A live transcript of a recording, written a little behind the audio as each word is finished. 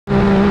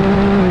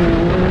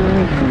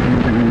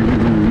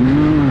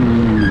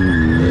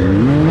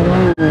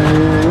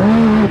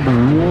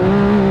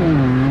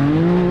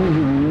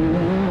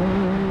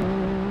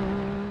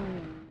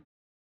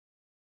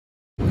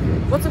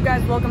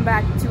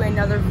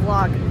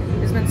vlog.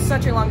 It's been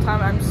such a long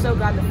time. I'm so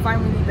glad to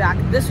finally be back.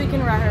 This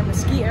weekend we're out here in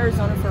Mesquite,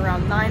 Arizona for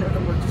round 9 of the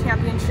World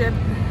Championship.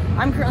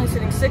 I'm currently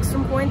sitting 6th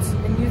in points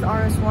in Youth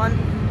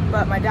RS1,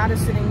 but my dad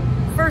is sitting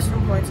 1st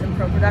in points in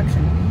Pro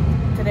Production.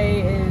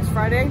 Today is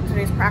Friday,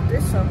 today's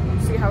practice, so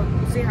see how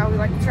we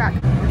like the track.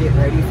 We're getting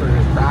ready for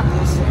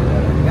practice,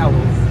 and yeah,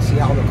 we'll see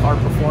how the car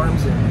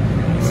performs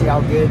and see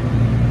how good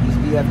these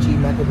VFG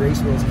method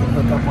race wheels can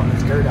hook up on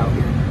this dirt out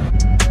here.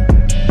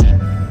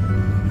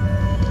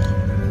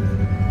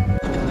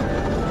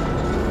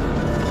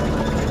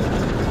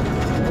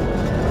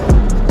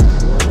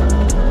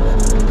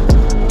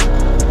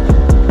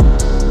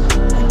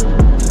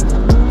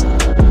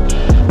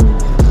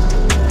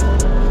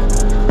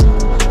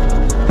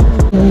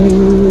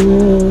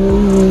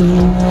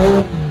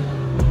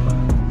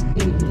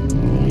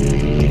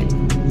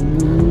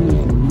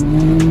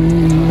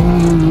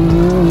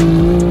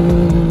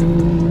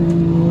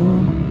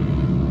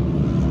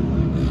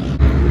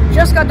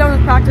 Just got done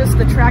with practice.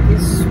 The track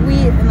is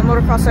sweet. In the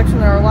motocross section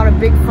there are a lot of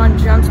big fun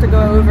jumps to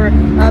go over.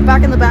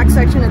 Back in the back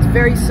section it's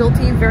very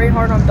silty, very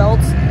hard on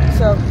belts,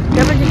 so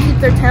whoever can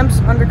keep their temps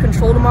under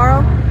control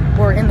tomorrow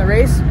or in the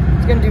race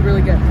is going to do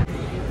really good.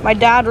 My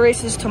dad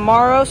races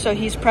tomorrow, so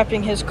he's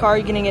prepping his car,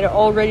 getting it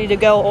all ready to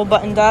go, all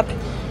buttoned up.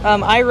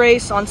 I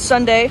race on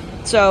Sunday,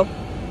 so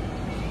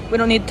we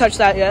don't need to touch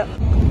that yet.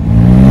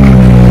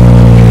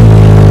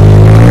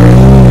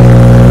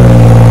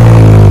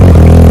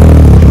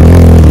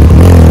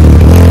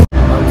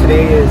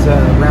 Today is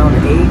round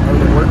 8 of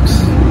the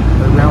works,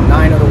 or round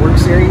 9 of the work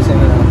series,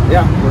 and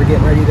yeah, we're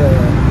getting ready to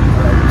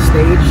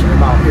stage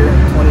about here in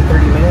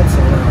 20-30 minutes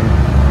and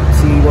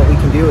see what we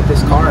can do with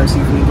this car and see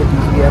if we can get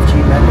these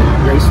VFG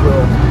method race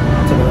wheel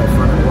to the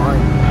front of the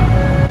line.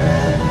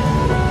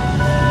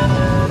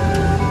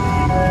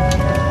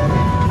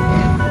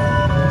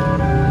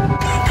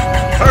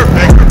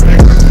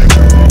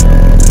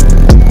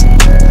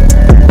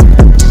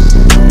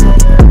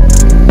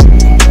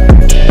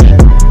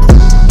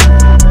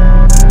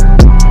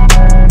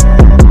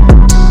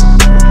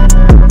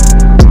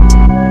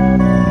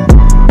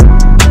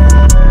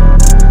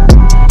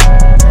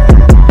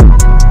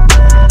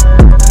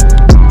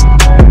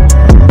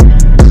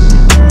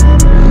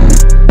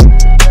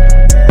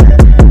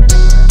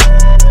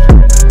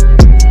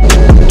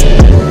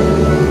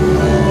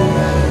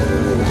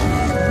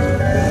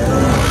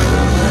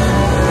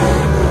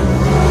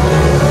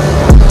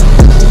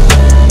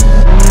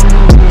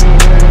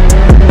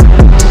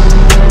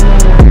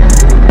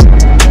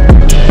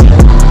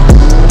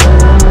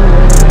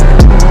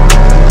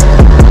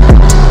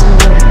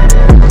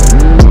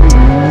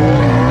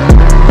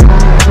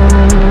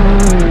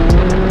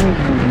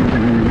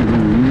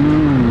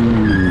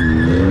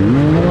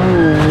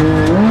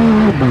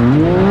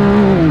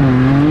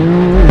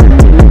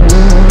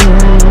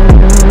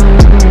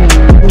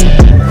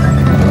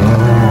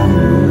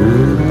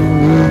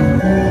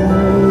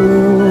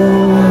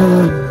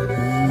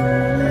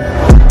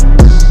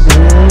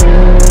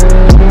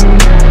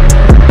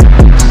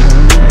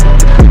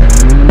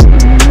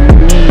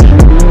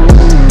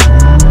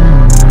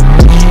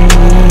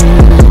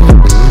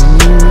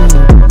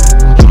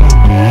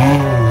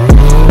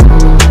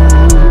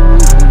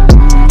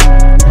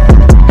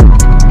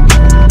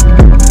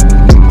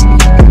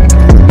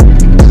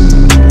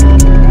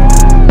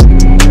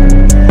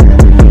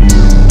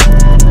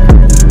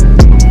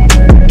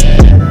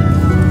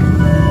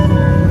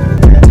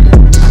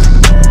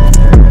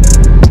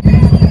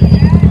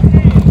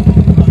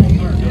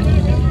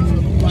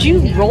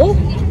 Did you roll?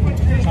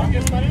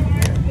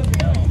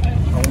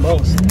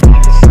 Almost.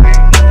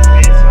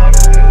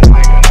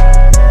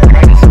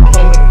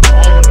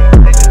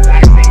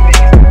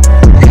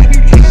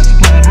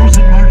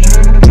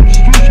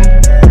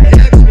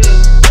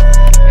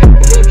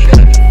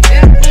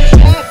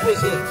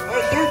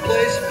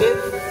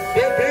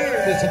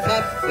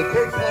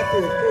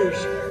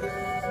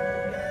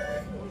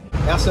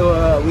 Yeah,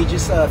 so we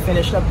just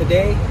finished up the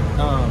day.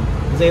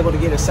 Was able to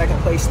get a 2nd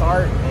place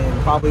start,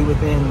 and probably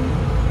within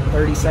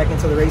 30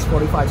 seconds of the race,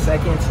 45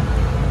 seconds,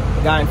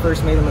 the guy in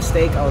first made a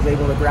mistake. I was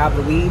able to grab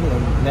the lead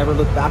and never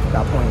looked back at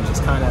that point.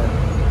 Just kind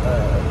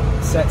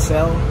of set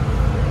sail,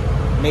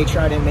 made sure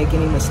I didn't make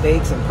any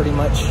mistakes, and pretty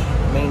much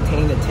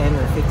maintained a 10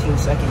 or 15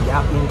 second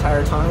gap the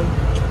entire time.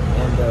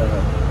 And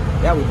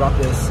yeah, we brought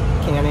this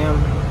Can-Am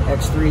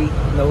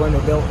X3 no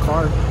window built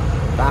car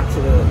back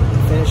to the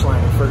finish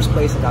line in first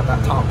place and got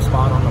that top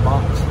spot on the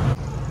box.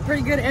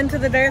 Pretty good end to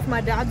the day with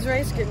my dad's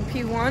race, getting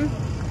P1,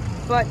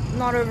 but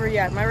not over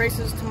yet. My race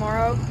is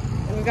tomorrow,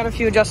 and we've got a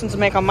few adjustments to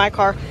make on my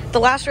car. The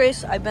last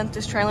race, I bent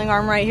this trailing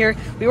arm right here.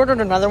 We ordered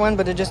another one,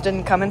 but it just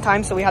didn't come in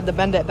time, so we had to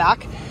bend it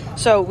back.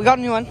 So we got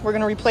a new one. We're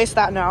gonna replace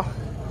that now.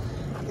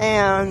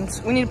 And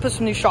we need to put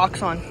some new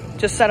shocks on,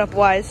 just setup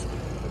wise.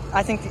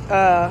 I think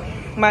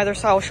my other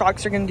style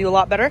shocks are gonna do a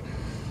lot better.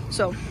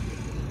 So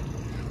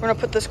we're gonna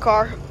put this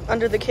car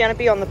under the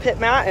canopy on the pit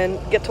mat and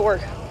get to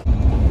work.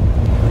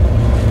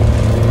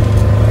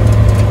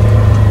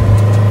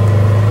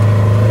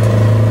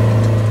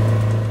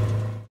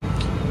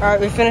 All right,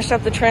 we finished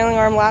up the trailing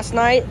arm last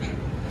night.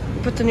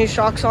 Put the new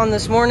shocks on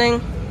this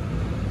morning,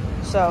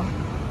 so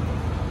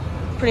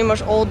pretty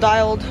much old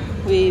dialed.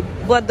 We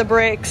bled the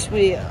brakes.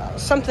 A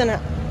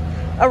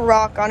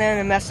rock got in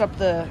and messed up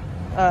the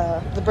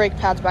brake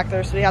pads back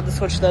there, so we had to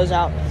switch those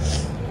out.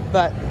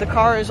 But the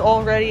car is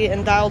all ready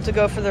and dialed to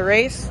go for the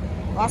race.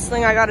 Last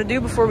thing I got to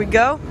do before we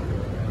go,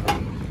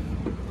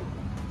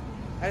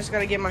 I just got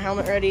to get my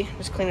helmet ready,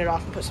 just clean it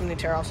off and put some new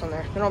tear offs on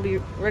there. Then I'll be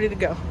ready to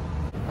go.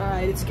 All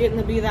right, it's getting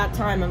to be that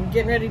time. I'm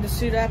getting ready to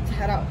suit up to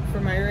head out for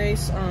my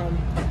race.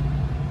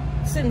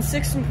 Sitting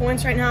 6th in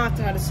points right now. I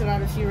had to sit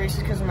out a few races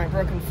because of my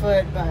broken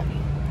foot, but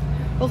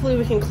hopefully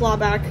we can claw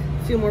back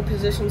a few more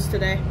positions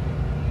today.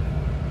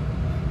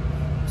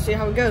 See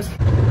how it goes.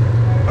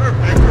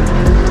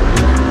 Perfect.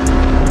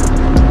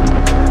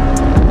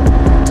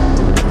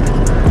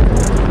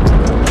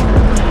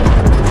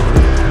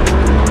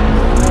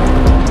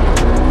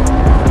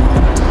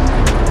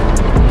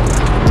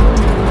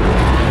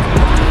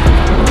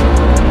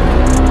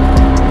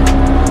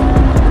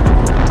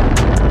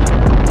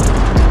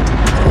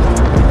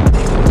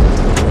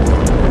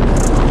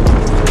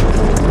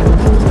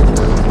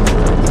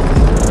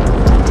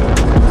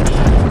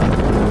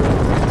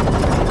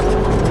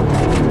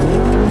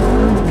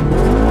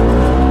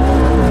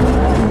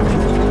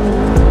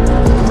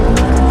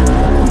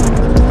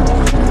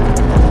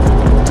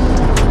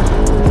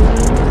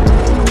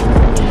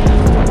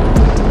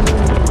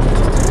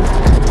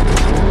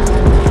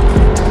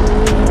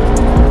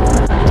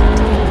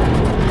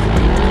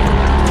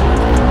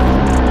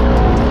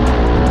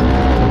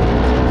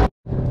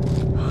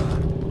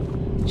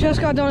 Just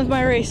got done with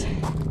my race.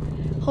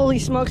 Holy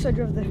smokes, I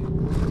drove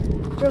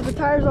the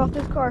tires off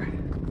this car.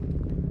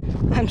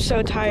 I'm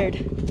so tired.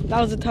 That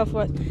was a tough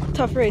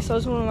race. That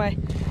was one of my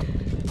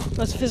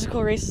most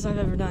physical races I've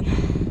ever done.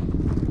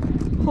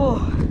 Oh.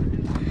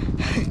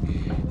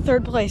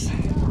 3rd place.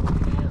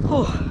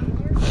 Oh.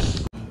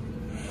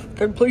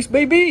 3rd place,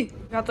 baby.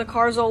 Got the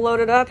cars all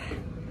loaded up.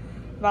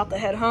 About to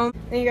head home.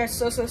 Thank you guys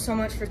so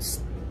much for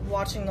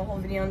watching the whole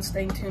video and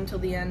staying tuned till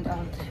the end.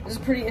 It was a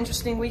pretty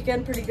interesting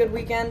weekend, pretty good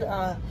weekend.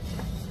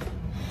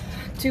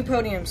 2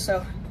 podiums,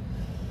 so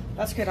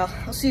that's good.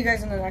 I'll see you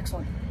guys in the next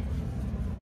one.